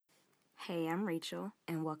Hey, I'm Rachel,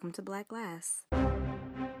 and welcome to Black Glass.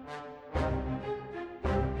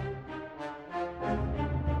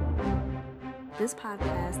 This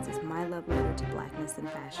podcast is my love letter to blackness and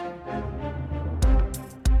fashion.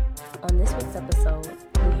 On this week's episode,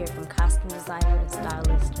 we hear from costume designer and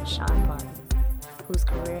stylist Sean Martin, whose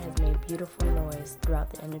career has made beautiful noise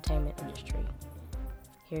throughout the entertainment industry.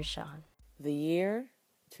 Here's Sean. The year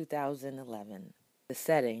 2011. The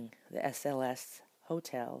setting, the SLS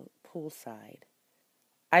Hotel poolside.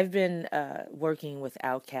 I've been working with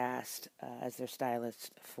Outkast as their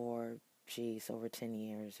stylist for, over 10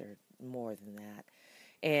 years or more than that.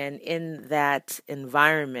 And in that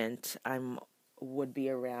environment, would be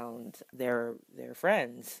around their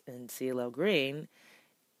friends in CeeLo Green,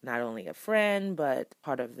 not only a friend, but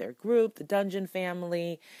part of their group, the Dungeon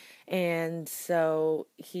family. And so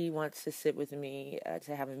he wants to sit with me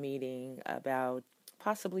to have a meeting about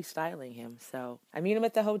possibly styling him. So I meet him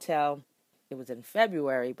at the hotel. It was in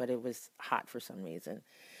February, but it was hot for some reason.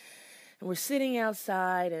 And we're sitting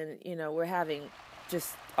outside and, we're having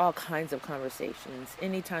just all kinds of conversations.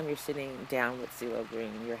 Anytime you're sitting down with CeeLo Green,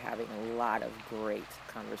 you're having a lot of great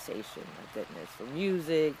conversation. My goodness, from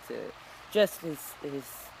music to just his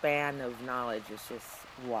span of knowledge is just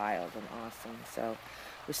wild and awesome. So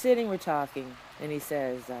we're talking, and he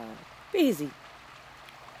says, Beezy,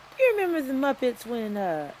 do you remember the Muppets when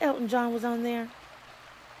Elton John was on there?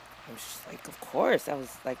 I was just like, of course, that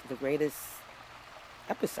was like the greatest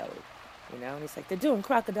episode, And he's like, they're doing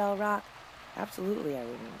Crocodile Rock. Absolutely, I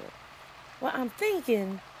remember. Well, I'm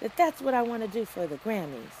thinking that that's what I want to do for the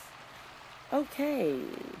Grammys. Okay,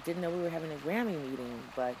 didn't know we were having a Grammy meeting,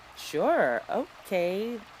 but sure,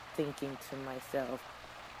 okay. Thinking to myself,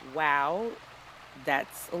 wow,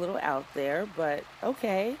 that's a little out there, but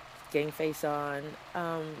okay. Getting face on.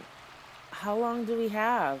 How long do we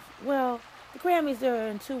have? Well, the Grammys are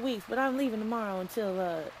in 2 weeks, but I'm leaving tomorrow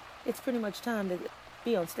until it's pretty much time to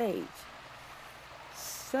be on stage.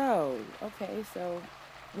 So, okay, so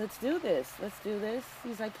let's do this.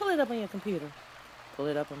 He's like, pull it up on your computer. Pull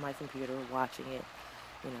it up on my computer, watching it.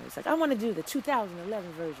 He's like, I want to do the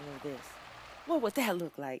 2011 version of this. What would that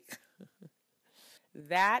look like?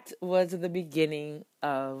 That was the beginning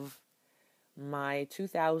of my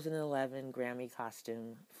 2011 Grammy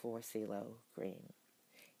costume for CeeLo Green.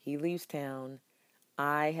 He leaves town.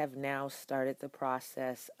 I have now started the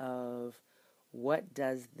process of what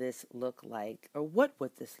does this look like, or what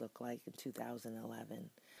would this look like in 2011.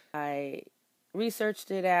 I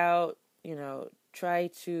researched it out, try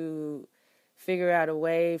to figure out a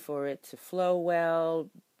way for it to flow well,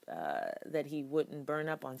 that he wouldn't burn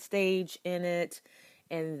up on stage in it,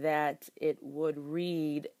 and that it would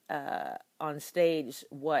read on stage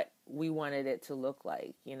what we wanted it to look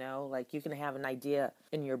like, Like you can have an idea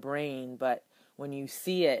in your brain, but when you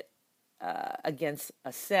see it against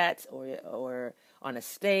a set or on a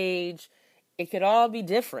stage, it could all be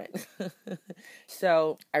different.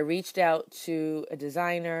 So I reached out to a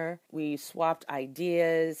designer. We swapped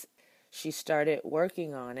ideas. She started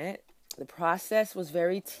working on it. The process was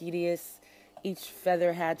very tedious. Each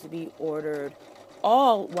feather had to be ordered,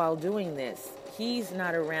 all while doing this. He's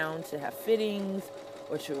not around to have fittings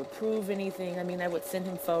or to approve anything. I mean, I would send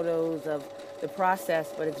him photos of the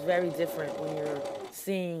process, but it's very different when you're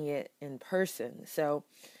seeing it in person. So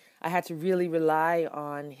I had to really rely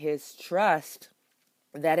on his trust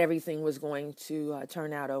that everything was going to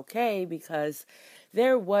turn out okay, because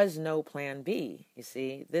there was no plan B. You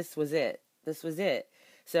see, this was it.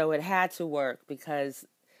 So it had to work because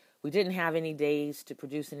we didn't have any days to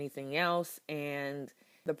produce anything else. And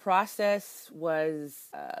the process was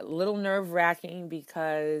a little nerve-wracking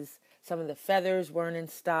because some of the feathers weren't in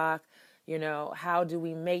stock. How do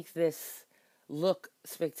we make this look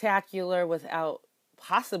spectacular without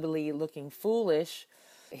possibly looking foolish?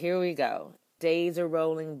 Here we go. Days are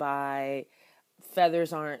rolling by.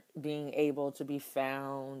 Feathers aren't being able to be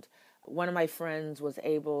found. One of my friends was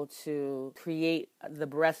able to create the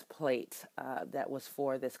breastplate that was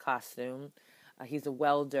for this costume. He's a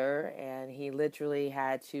welder, and he literally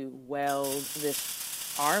had to weld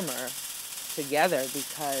this armor together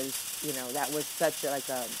because, that was such a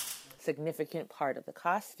significant part of the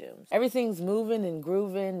costume. Everything's moving and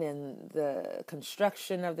grooving, and the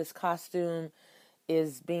construction of this costume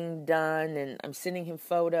is being done, and I'm sending him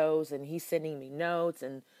photos, and he's sending me notes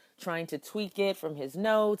and trying to tweak it from his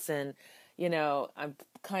notes. And, I'm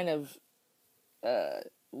kind of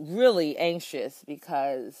really anxious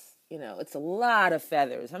because, it's a lot of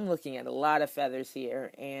feathers. I'm looking at a lot of feathers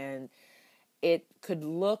here, and it could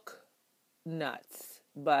look nuts,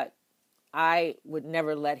 but I would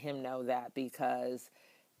never let him know that because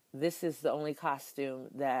this is the only costume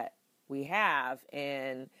that we have,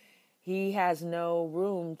 and he has no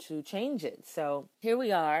room to change it. So here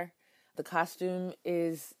we are. The costume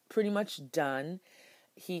is pretty much done.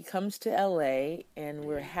 He comes to LA and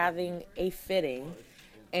we're having a fitting.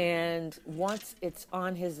 And once it's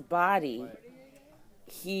on his body,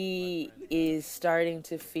 he is starting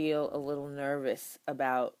to feel a little nervous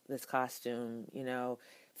about this costume.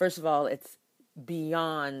 First of all, it's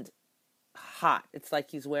beyond hot. It's like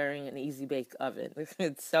he's wearing an easy bake oven.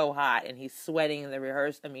 It's so hot, and he's sweating in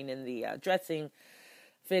the dressing,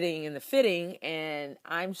 fitting, in the fitting, and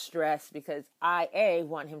I'm stressed because I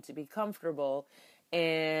want him to be comfortable,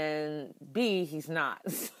 and B, he's not.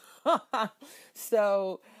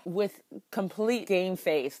 So with complete game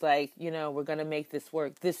face, like, we're going to make this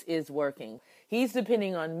work. This is working. He's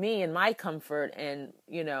depending on me and my comfort and,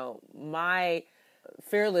 my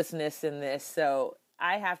fearlessness in this. So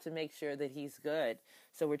I have to make sure that he's good.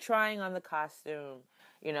 So we're trying on the costume.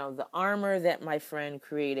 The armor that my friend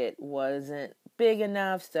created wasn't big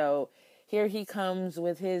enough. So here he comes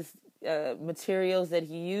with his materials that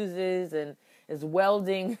he uses and is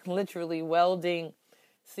welding, literally welding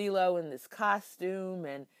CeeLo in this costume,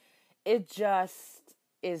 and it just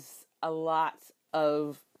is a lot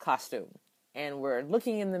of costume. And we're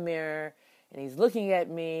looking in the mirror, and he's looking at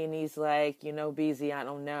me, and he's like, Beezy, I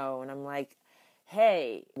don't know. And I'm like,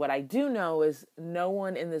 hey, what I do know is no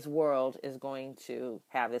one in this world is going to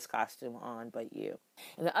have this costume on but you.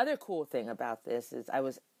 And the other cool thing about this is I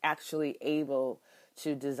was actually able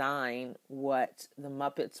to design what the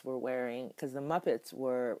Muppets were wearing, because the Muppets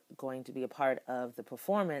were going to be a part of the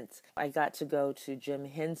performance. I got to go to Jim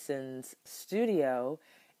Henson's studio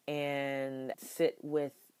and sit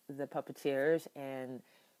with the puppeteers and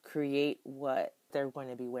create what they're going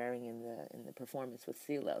to be wearing in the performance with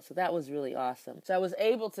CeeLo. So that was really awesome. So I was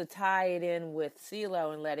able to tie it in with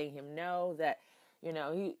CeeLo and letting him know that,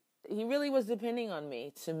 he really was depending on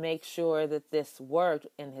me to make sure that this worked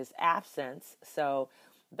in his absence. So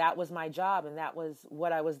that was my job, and that was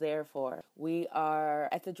what I was there for. We are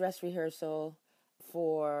at the dress rehearsal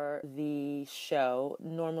for the show.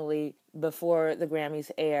 Normally, before the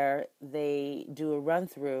Grammys air, they do a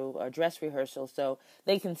run-through, a dress rehearsal, so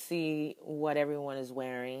they can see what everyone is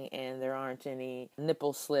wearing, and there aren't any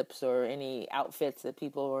nipple slips or any outfits that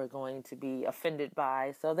people are going to be offended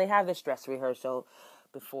by. So they have this dress rehearsal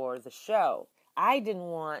before the show. I didn't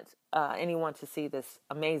want anyone to see this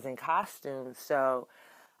amazing costume, so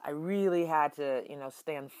I really had to,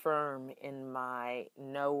 stand firm in my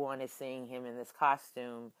no one is seeing him in this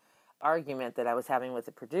costume argument that I was having with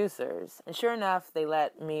the producers. And sure enough, they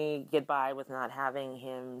let me get by with not having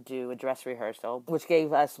him do a dress rehearsal, which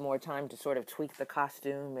gave us more time to sort of tweak the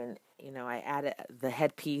costume. And, I added the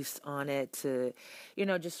headpiece on it to,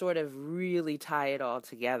 just sort of really tie it all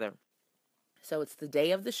together. So it's the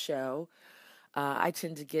day of the show. I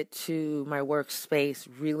tend to get to my workspace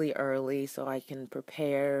really early so I can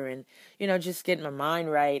prepare and, just get my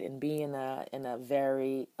mind right and be in a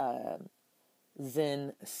very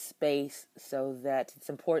zen space, so that it's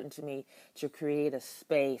important to me to create a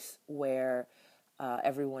space where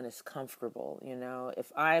everyone is comfortable.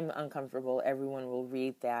 If I'm uncomfortable, everyone will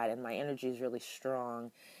read that, and my energy is really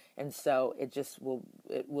strong. And so it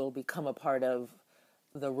will become a part of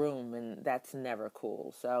the room, and that's never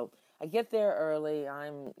cool. So I get there early.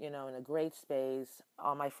 I'm, in a great space.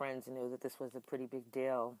 All my friends knew that this was a pretty big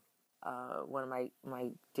deal. One of my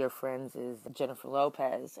dear friends is Jennifer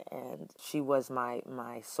Lopez, and she was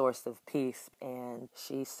my source of peace. And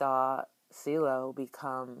she saw CeeLo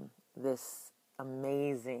become this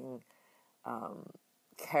amazing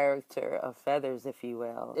character of feathers, if you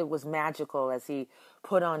will. It was magical as he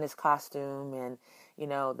put on his costume, and,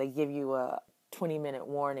 they give you a 20-minute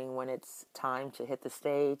warning when it's time to hit the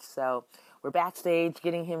stage. So we're backstage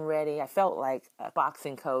getting him ready. I felt like a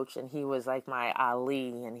boxing coach, and he was like my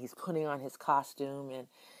Ali, and he's putting on his costume, and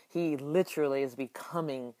he literally is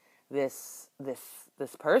becoming this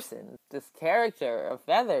person, this character of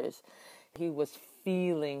feathers. He was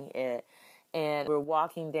feeling it. And we're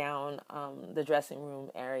walking down the dressing room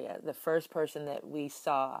area. The first person that we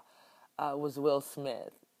saw was Will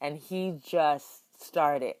Smith, and he just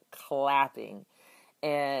started clapping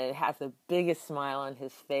and had the biggest smile on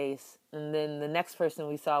his face. And then the next person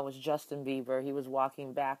we saw was Justin Bieber. He was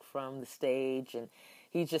walking back from the stage, and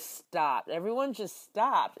he just stopped. Everyone just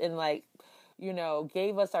stopped and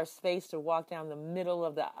gave us our space to walk down the middle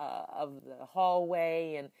of the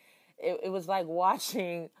hallway. And it was like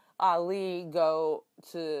watching Ali go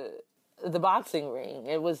to the boxing ring.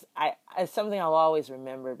 It's something I'll always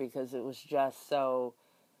remember, because it was just so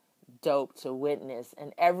dope to witness.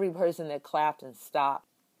 And every person that clapped and stopped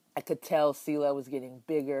I could tell CeeLo was getting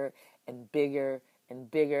bigger and bigger and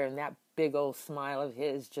bigger, and that big old smile of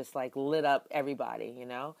his just like lit up everybody, you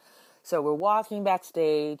know? So we're walking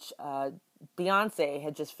backstage. Beyonce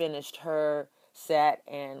had just finished her set,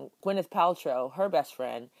 and Gwyneth Paltrow, her best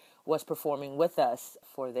friend, was performing with us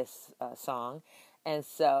for this song. And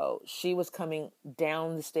so she was coming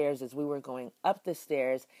down the stairs as we were going up the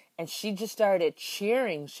stairs, and she just started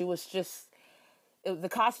cheering. She was just, the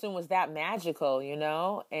costume was that magical, you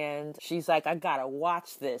know? And she's like, I gotta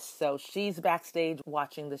watch this. So she's backstage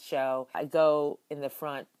watching the show. I go in the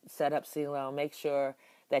front, set up CeeLo, make sure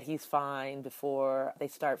that he's fine before they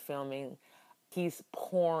start filming. He's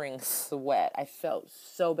pouring sweat. I felt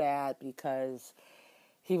so bad because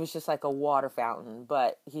he was just like a water fountain,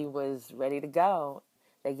 but he was ready to go.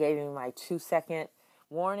 They gave me my 2-second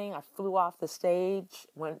warning. I flew off the stage,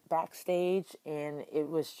 went backstage, and it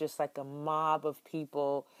was just like a mob of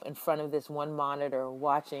people in front of this one monitor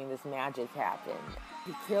watching this magic happen.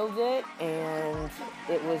 He killed it, and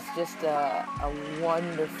it was just a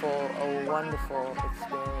wonderful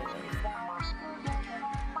experience.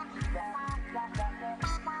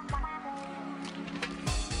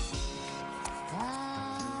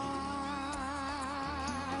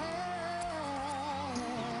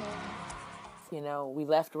 You know, we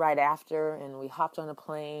left right after, and we hopped on a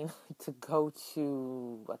plane to go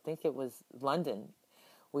to, I think it was London.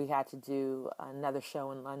 We had to do another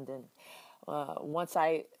show in London. Once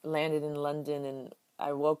I landed in London, and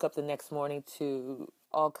I woke up the next morning to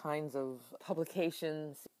all kinds of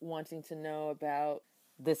publications wanting to know about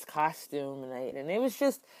this costume, and it was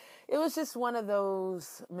just one of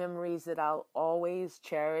those memories that I'll always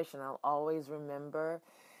cherish and I'll always remember.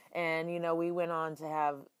 And, you know, we went on to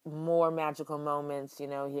have more magical moments. You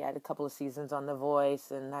know, he had a couple of seasons on The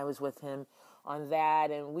Voice, and I was with him on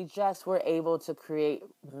that. And we just were able to create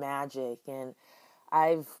magic. And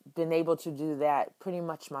I've been able to do that pretty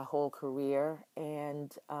much my whole career.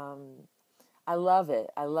 And I love it.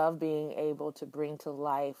 I love being able to bring to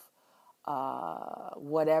life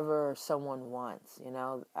whatever someone wants. You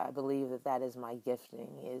know, I believe that is my gifting,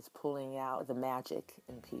 is pulling out the magic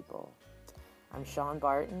in people. I'm Shawn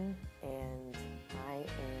Barton, and I am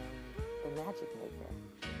the Magic Maker.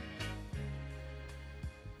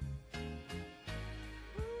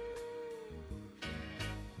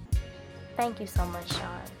 Thank you so much,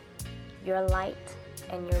 Shawn. Your light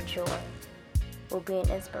and your joy will be an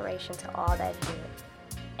inspiration to all that hear.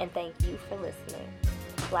 And thank you for listening.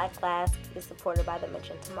 Black Glass is supported by the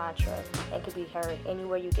Mentioned Mantra and can be heard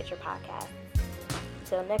anywhere you get your podcasts.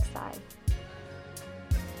 Until next time.